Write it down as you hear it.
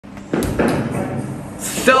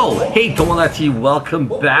So, hey Tomodachi, welcome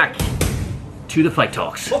back to the Fight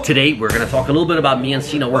Talks. Today we're going to talk a little bit about me and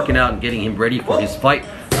Sina working out and getting him ready for his fight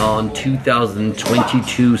on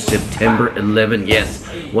 2022 September 11. Yes,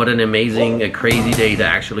 what an amazing, crazy day to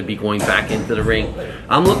actually be going back into the ring.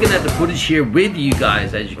 I'm looking at the footage here with you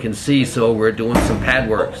guys, as you can see. So we're doing some pad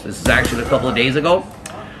works. This is actually a couple of days ago.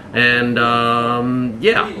 And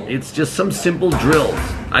yeah, it's just some simple drills.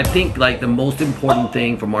 I think like the most important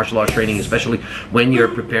thing for martial arts training, especially when you're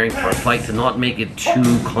preparing for a fight, to not make it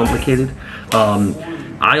too complicated.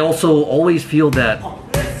 I also always feel that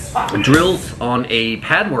drills on a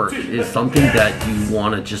pad work is something that you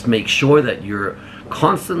want to just make sure that you're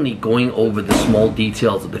constantly going over the small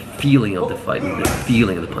details of the feeling of the fight and the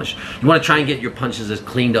feeling of the punch. You want to try and get your punches as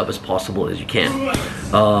cleaned up as possible as you can.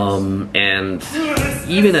 And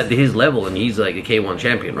even at his level, and he's like a K-1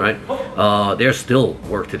 champion, right? There's still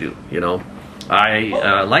work to do, you know.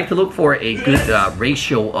 I like to look for a good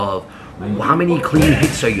ratio of how many clean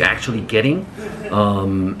hits are you actually getting,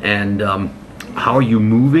 how are you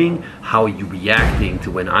moving, how are you reacting to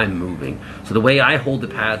when I'm moving. So the way I hold the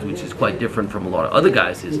pads, which is quite different from a lot of other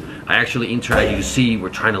guys, is I actually interact. You see, we're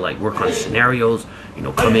trying to like work on scenarios, you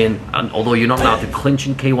know, come in, and although you're not allowed to clinch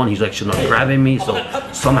in K1, he's actually not grabbing me, so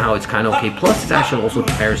somehow it's kind of okay. Plus it actually also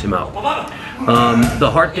tires him out. The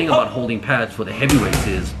hard thing about holding pads for the heavyweights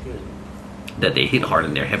is that they hit hard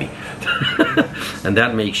and they're heavy. And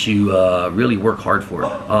that makes you really work hard for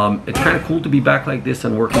it. It's kind of cool to be back like this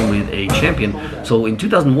and working with a champion. So in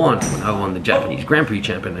 2001, when I won the Japanese Grand Prix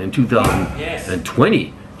champion, in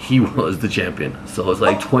 2020, he was the champion. So it's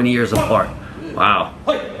like 20 years apart. Wow.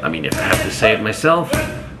 I mean, if I have to say it myself,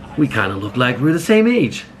 we kind of look like we're the same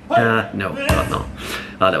age. No.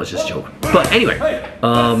 That was just a joke. But anyway,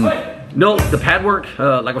 no, the pad work,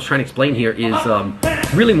 like I was trying to explain here, is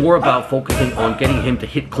really more about focusing on getting him to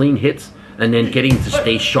hit clean hits and then getting to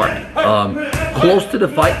stay sharp. Close to the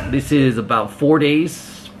fight, this is about 4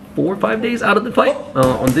 or 5 days out of the fight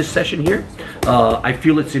on this session here. I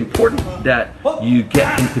feel it's important that you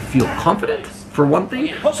get him to feel confident, for one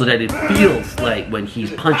thing, so that it feels like when he's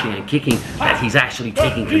punching and kicking that he's actually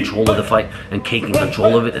taking control of the fight and taking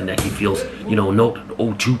control of it, and that he feels, you know, not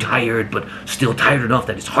too tired, but still tired enough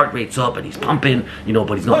that his heart rate's up and he's pumping, you know,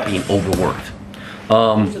 but he's not being overworked.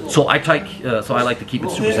 So I like to keep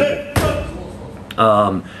it super simple.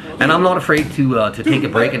 And I'm not afraid to take a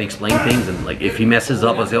break and explain things, and like if he messes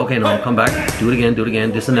up, I'll say, okay, no, I'll come back, do it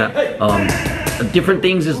again, this and that. Different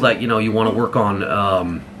things is like, you know, you want to work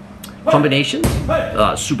on combinations,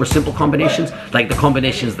 super simple combinations, like the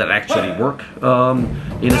combinations that actually work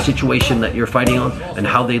in a situation that you're fighting on, and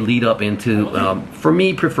how they lead up into, for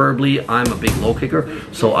me preferably, I'm a big low kicker,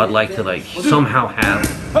 so I'd like to like somehow have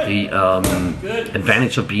the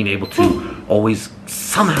advantage of being able to always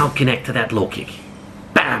somehow connect to that low kick.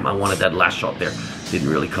 Bam! I wanted that last shot there. Didn't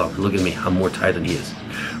really cover. Look at me, I'm more tired than he is.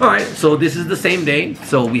 Alright, so this is the same day,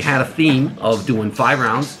 so we had a theme of doing 5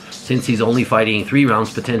 rounds. Since he's only fighting 3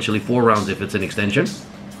 rounds, potentially 4 rounds if it's an extension,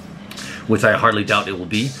 which I hardly doubt it will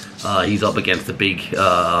be. He's up against a big,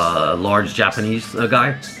 large Japanese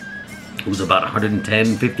guy who's about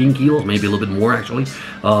 110, 15 kilos, maybe a little bit more actually.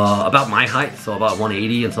 About my height, so about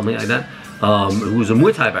 180 and something like that. Who's a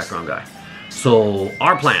Muay Thai background guy. So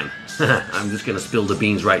our plan, I'm just gonna spill the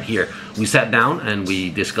beans right here. We sat down and we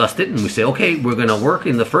discussed it, and we say, okay, we're gonna work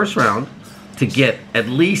in the first round to get at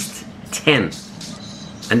least 10.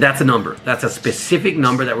 And that's a number. That's a specific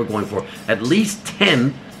number that we're going for. At least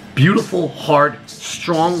 10 beautiful, hard,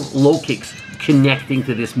 strong low kicks connecting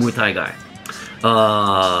to this Muay Thai guy.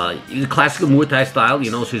 He's a classical Muay Thai style,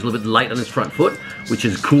 you know, so he's a little bit light on his front foot, which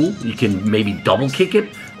is cool. You can maybe double kick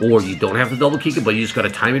it, or you don't have to double kick it, but you just got to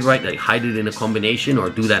time it right, like hide it in a combination, or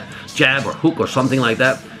do that jab or hook or something like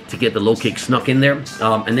that to get the low kick snuck in there.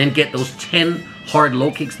 And then get those 10 hard low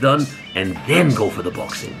kicks done, and then go for the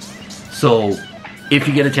boxing. So if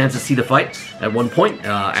you get a chance to see the fight at one point,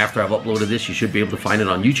 after I've uploaded this, you should be able to find it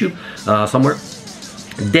on YouTube somewhere.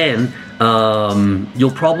 Then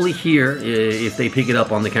you'll probably hear, if they pick it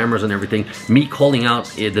up on the cameras and everything, me calling out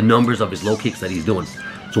the numbers of his low kicks that he's doing.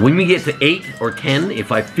 So when we get to 8 or 10, if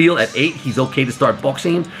I feel at 8 he's okay to start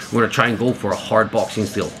boxing him, we're gonna try and go for a hard boxing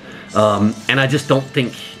still. And I just don't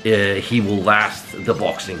think he will last the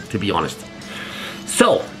boxing, to be honest.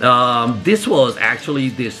 So this was actually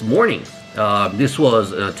this morning. This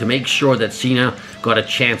was to make sure that Sina got a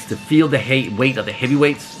chance to feel the weight of the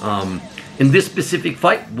heavyweights. In this specific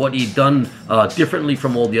fight, what he'd done differently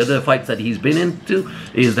from all the other fights that he's been into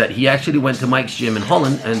is that he actually went to Mike's gym in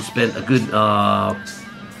Holland and spent a good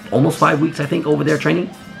almost 5 weeks, I think, over there training.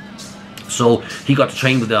 So he got to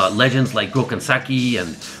train with legends like Gokansaki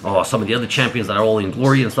and some of the other champions that are all in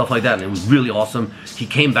glory and stuff like that, and it was really awesome. He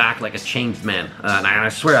came back like a changed man, and I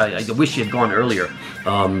swear I wish he had gone earlier,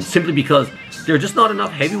 simply because there are just not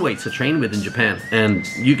enough heavyweights to train with in Japan. And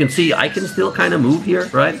you can see I can still kind of move here,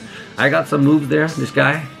 right? I got some moves there, this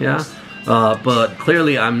guy, yeah. But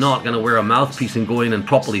clearly I'm not going to wear a mouthpiece and go in and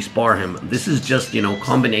properly spar him. This is just, you know,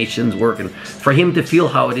 combinations working. For him to feel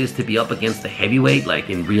how it is to be up against the heavyweight, like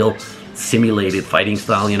in real simulated fighting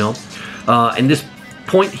style, you know. In this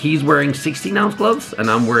point, he's wearing 16-ounce gloves,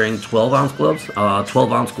 and I'm wearing 12-ounce gloves.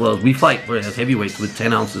 12-ounce gloves. We fight as heavyweights with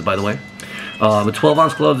 10 ounces, by the way. But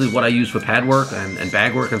 12-ounce gloves is what I use for pad work and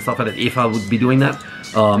bag work and stuff like that, if I would be doing that.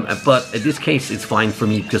 But in this case, it's fine for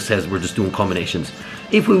me because we're just doing combinations.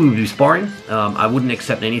 If we would be sparring, I wouldn't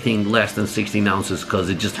accept anything less than 16 ounces because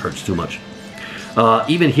it just hurts too much.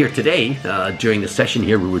 Even here today, during the session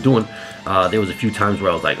here we were doing, there was a few times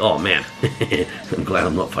where I was like, oh man, I'm glad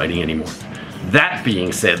I'm not fighting anymore. That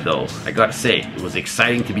being said though, I gotta say, it was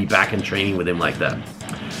exciting to be back in training with him like that.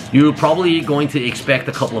 You're probably going to expect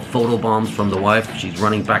a couple of photo bombs from the wife. She's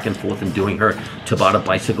running back and forth and doing her Tabata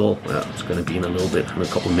bicycle. It's gonna be in a little bit, in a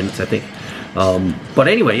couple of minutes I think. But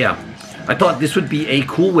anyway, yeah. I thought this would be a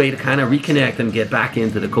cool way to kind of reconnect and get back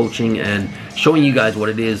into the coaching and showing you guys what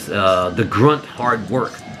it is, the grunt hard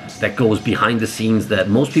work that goes behind the scenes that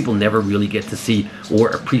most people never really get to see or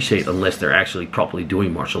appreciate unless they're actually properly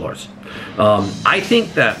doing martial arts. I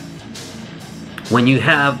think that when you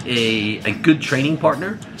have a good training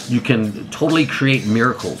partner, you can totally create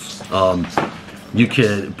miracles. You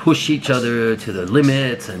can push each other to the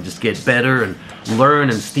limits and just get better and learn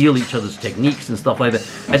and steal each other's techniques and stuff like that.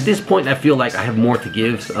 At this point, I feel like I have more to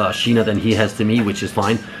give Sina than he has to me, which is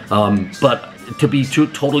fine. But to be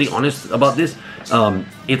totally honest about this,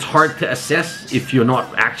 it's hard to assess if you're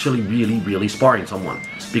not actually really sparring someone.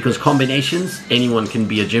 Because combinations, anyone can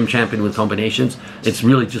be a gym champion with combinations. It's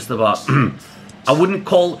really just about, I wouldn't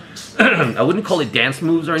call it dance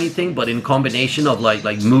moves or anything, but in combination of like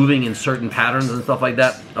moving in certain patterns and stuff like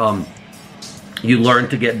that, you learn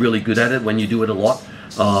to get really good at it when you do it a lot.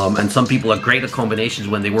 And some people are great at combinations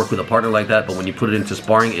when they work with a partner like that, but when you put it into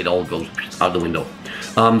sparring, it all goes out the window.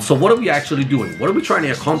 So what are we actually doing? What are we trying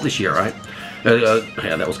to accomplish here, right?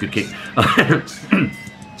 Yeah, that was a good kick.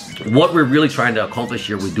 What we're really trying to accomplish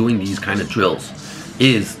here with doing these kind of drills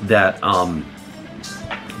is that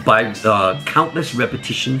by countless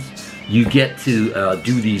repetitions, you get to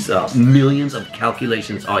do these millions of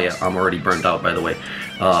calculations. Oh yeah, I'm already burnt out, by the way.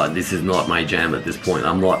 This is not my jam at this point.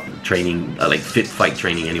 I'm not training like fit fight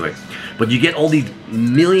training anyway. But you get all these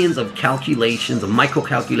millions of calculations, of micro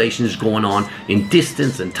calculations going on in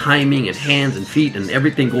distance and timing and hands and feet and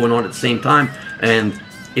everything going on at the same time. And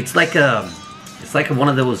it's like one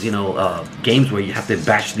of those, you know, games where you have to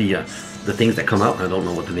bash the things that come out. I don't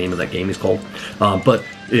know what the name of that game is called, but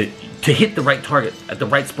to hit the right target at the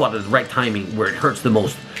right spot at the right timing where it hurts the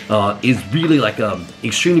most is really like a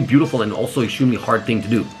extremely beautiful and also extremely hard thing to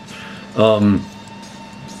do.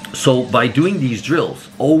 So by doing these drills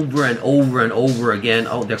over and over and over again,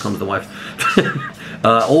 oh, there comes the wife.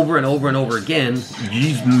 Over and over and over again,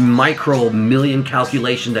 these micro million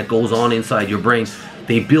calculation that goes on inside your brain,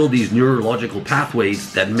 they build these neurological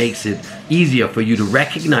pathways that makes it easier for you to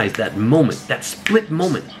recognize that moment, that split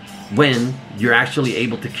moment, when you're actually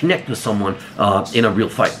able to connect with someone in a real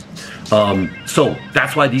fight. So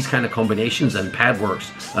that's why these kind of combinations and pad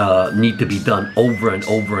works need to be done over and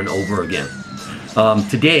over and over again.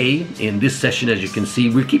 Today, in this session, as you can see,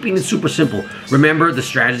 we're keeping it super simple. Remember the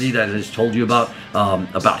strategy that I just told you about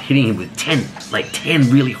hitting him with 10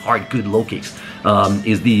 really hard, good low kicks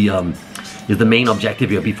is the main objective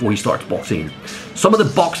here before he starts boxing. Some of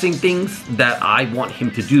the boxing things that I want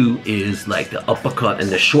him to do is like the uppercut and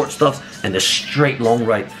the short stuff and the straight long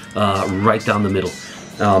right down the middle.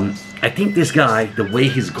 I think this guy, the way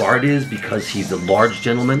his guard is, because he's a large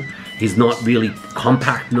gentleman, he's not really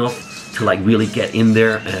compact enough to like really get in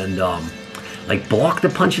there and like block the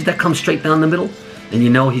punches that come straight down the middle. And you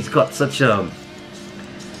know, he's got such a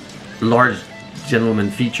large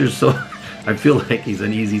gentleman features, so I feel like he's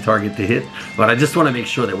an easy target to hit. But I just want to make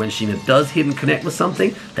sure that when Sheena does hit and connect with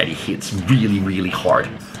something, that he hits really hard.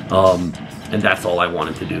 And that's all I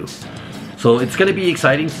wanted to do. So it's going to be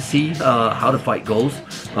exciting to see how the fight goes.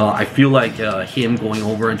 I feel like him going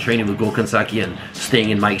over and training with Gokansaki and staying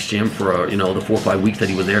in Mike's gym for you know, the 4 or 5 weeks that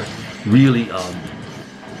he was there, really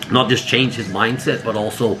not just changed his mindset, but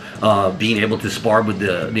also being able to spar with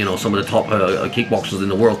the, you know, some of the top kickboxers in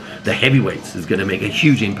the world, the heavyweights, is going to make a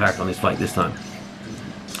huge impact on his fight this time.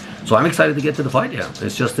 So I'm excited to get to the fight. Yeah,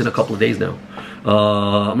 it's just in a couple of days now.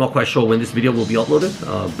 I'm not quite sure when this video will be uploaded,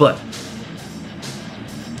 but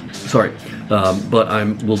Sorry,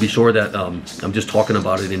 but we'll be sure that I'm just talking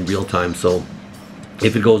about it in real time. So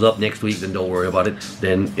if it goes up next week, then don't worry about it.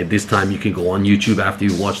 Then at this time you can go on YouTube after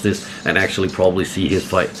you watch this and actually probably see his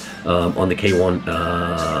fight on the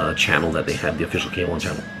K-1 channel that they have, the official K-1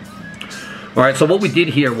 channel. All right, so what we did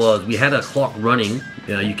here was we had a clock running.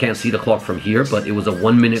 You can't see the clock from here, but it was a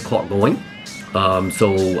 1 minute clock going.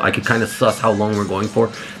 So I could kind of suss how long we're going for.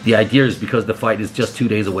 The idea is because the fight is just 2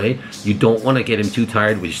 days away, you don't want to get him too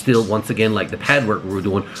tired. We still, once again, like the pad work we were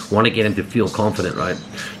doing, want to get him to feel confident, right?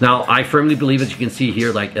 Now, I firmly believe, as you can see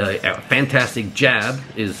here, like a fantastic jab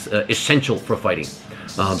is essential for fighting.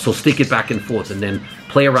 So stick it back and forth and then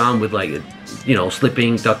play around with, like, you know,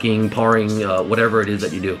 slipping, ducking, parring, whatever it is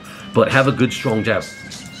that you do. But have a good, strong jab.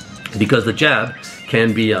 Because the jab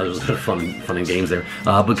can be fun and games there.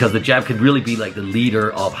 Because the jab could really be like the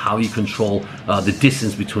leader of how you control the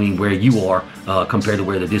distance between where you are compared to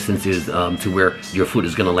where the distance is to where your foot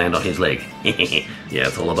is going to land on his leg. Yeah,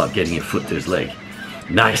 it's all about getting your foot to his leg.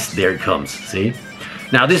 Nice, there it comes. See?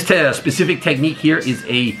 Now this specific technique here is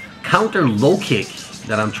a counter low kick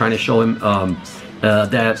that I'm trying to show him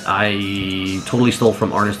that I totally stole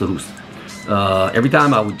from Ernesto Hoost. Every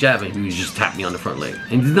time I would jab him, he would just tap me on the front leg.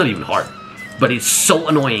 And it's not even hard. But it's so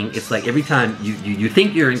annoying. It's like every time you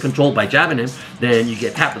think you're in control by jabbing him, then you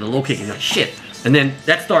get tapped with a low kick and you're like, shit. And then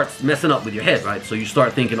that starts messing up with your head, right? So you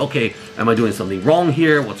start thinking, okay, am I doing something wrong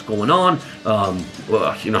here? What's going on?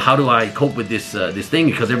 Well, you know, how do I cope with this this thing?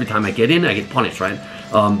 Because every time I get in, I get punished, right?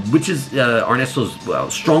 Which is Ernesto's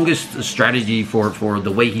strongest strategy for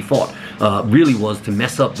the way he fought. Really was to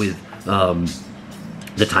mess up with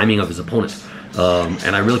the timing of his opponent.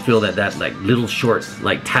 And I really feel that like little short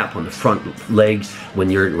like tap on the front leg when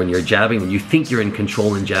you're jabbing, when you think you're in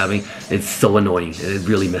control in jabbing, it's so annoying. It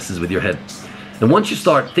really messes with your head. And once you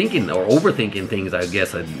start thinking or overthinking things, I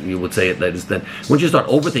guess you would say it, that is that once you start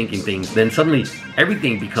overthinking things, then suddenly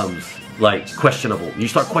everything becomes like questionable. You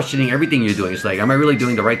start questioning everything you're doing. It's like, am I really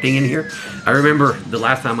doing the right thing in here? I remember the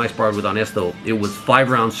last time I sparred with Ernesto, it was 5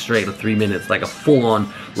 rounds straight of 3 minutes, like a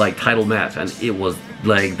full-on like title match, and it was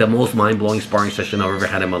like the most mind-blowing sparring session I've ever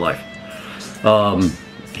had in my life.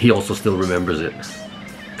 He also still remembers it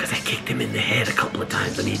because I kicked him in the head a couple of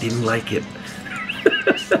times and he didn't like it.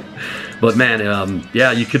 But man,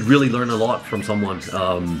 yeah, you could really learn a lot from someone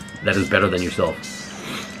that is better than yourself.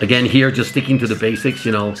 Again, here, just sticking to the basics,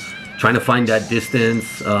 you know, trying to find that distance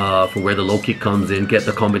for where the low kick comes in, get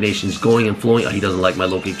the combinations going and flowing. He doesn't like my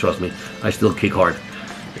low kick, trust me. I still kick hard.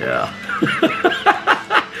 Yeah.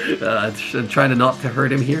 I'm trying to not to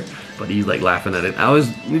hurt him here, but he's like laughing at it.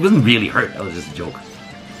 He wasn't really hurt, that was just a joke.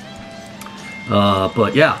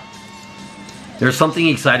 But yeah. There's something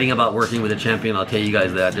exciting about working with a champion, I'll tell you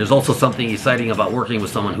guys that. There's also something exciting about working with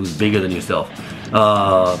someone who's bigger than yourself.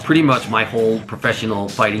 Pretty much my whole professional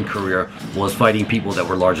fighting career was fighting people that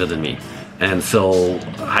were larger than me. And so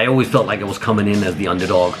I always felt like I was coming in as the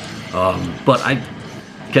underdog. But I,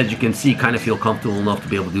 as you can see, kind of feel comfortable enough to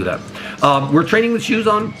be able to do that. We're training with shoes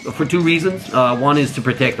on for 2 reasons. One is to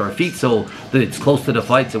protect our feet so that it's close to the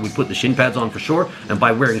fight, so we put the shin pads on for sure. And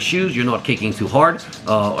by wearing shoes, you're not kicking too hard.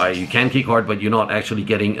 You can kick hard, but you're not actually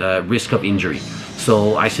getting risk of injury.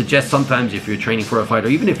 So I suggest sometimes if you're training for a fight, or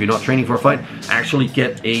even if you're not training for a fight, actually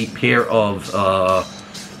get a pair of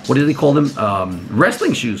what do they call them?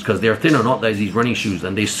 Wrestling shoes, because they're thinner, not like these running shoes,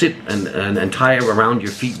 and they sit and tie around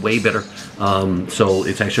your feet way better. So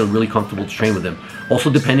it's actually really comfortable to train with them. Also,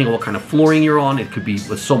 depending on what kind of flooring you're on, it could be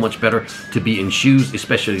so much better to be in shoes,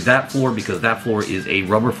 especially that floor, because that floor is a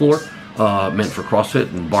rubber floor meant for CrossFit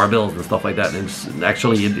and barbells and stuff like that. And it's,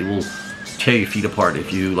 actually, it will tear your feet apart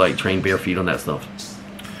if you like train bare feet on that stuff.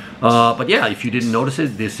 But yeah, if you didn't notice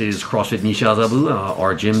it, this is CrossFit Nishiazabu,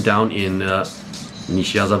 our gym down in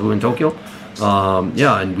Nishiazabu in Tokyo.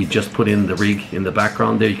 Yeah, and we just put in the rig in the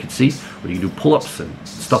background there, you can see, where you can do pull-ups and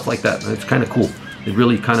stuff like that. And it's kind of cool. It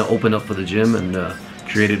really kind of opened up for the gym and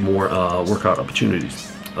created more workout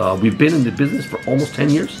opportunities. We've been in the business for almost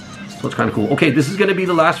 10 years, so it's kind of cool. Okay, this is going to be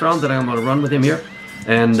the last round that I'm going to run with him here.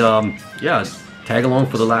 And yeah, tag along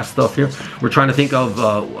for the last stuff here. We're trying to think of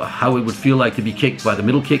how it would feel like to be kicked by the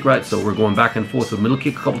middle kick, right? So we're going back and forth with middle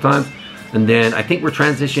kick a couple times. And then I think we're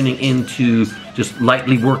transitioning into just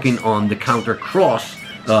lightly working on the counter cross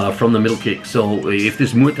from the middle kick. So if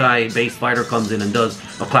this Muay Thai based fighter comes in and does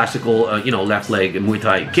a classical, you know, left leg Muay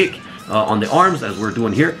Thai kick on the arms, as we're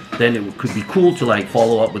doing here, then it could be cool to like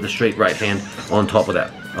follow up with a straight right hand on top of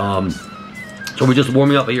that. So we're just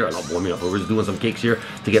warming up here, not warming up, but we're just doing some kicks here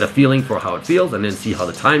to get a feeling for how it feels and then see how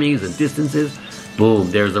the timing is and distance is. Boom,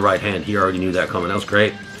 there's the right hand. He already knew that coming. That was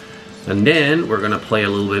great. And then we're gonna play a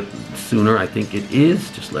little bit sooner. I think it is.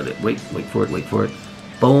 Just let it wait for it.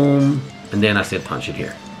 boom, and then I said punch it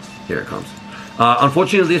here. Here it comes.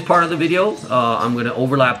 Unfortunately, this part of the video, I'm going to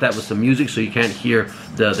overlap that with some music so you can't hear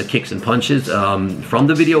the kicks and punches from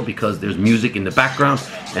the video because there's music in the background.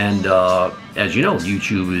 And as you know,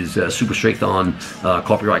 YouTube is super strict on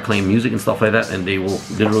copyright claim music and stuff like that, and they will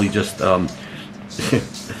literally just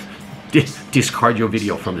discard your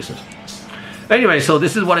video from this. Anyway, so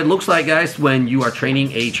this is what it looks like, guys, when you are training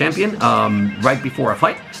a champion right before a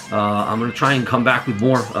fight. I'm going to try and come back with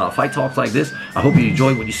more fight talks like this. I hope you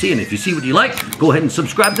enjoy what you see, and if you see what you like, go ahead and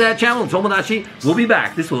subscribe to that channel. Tomodachi will be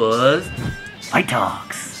back. This was Fight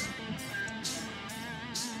Talks.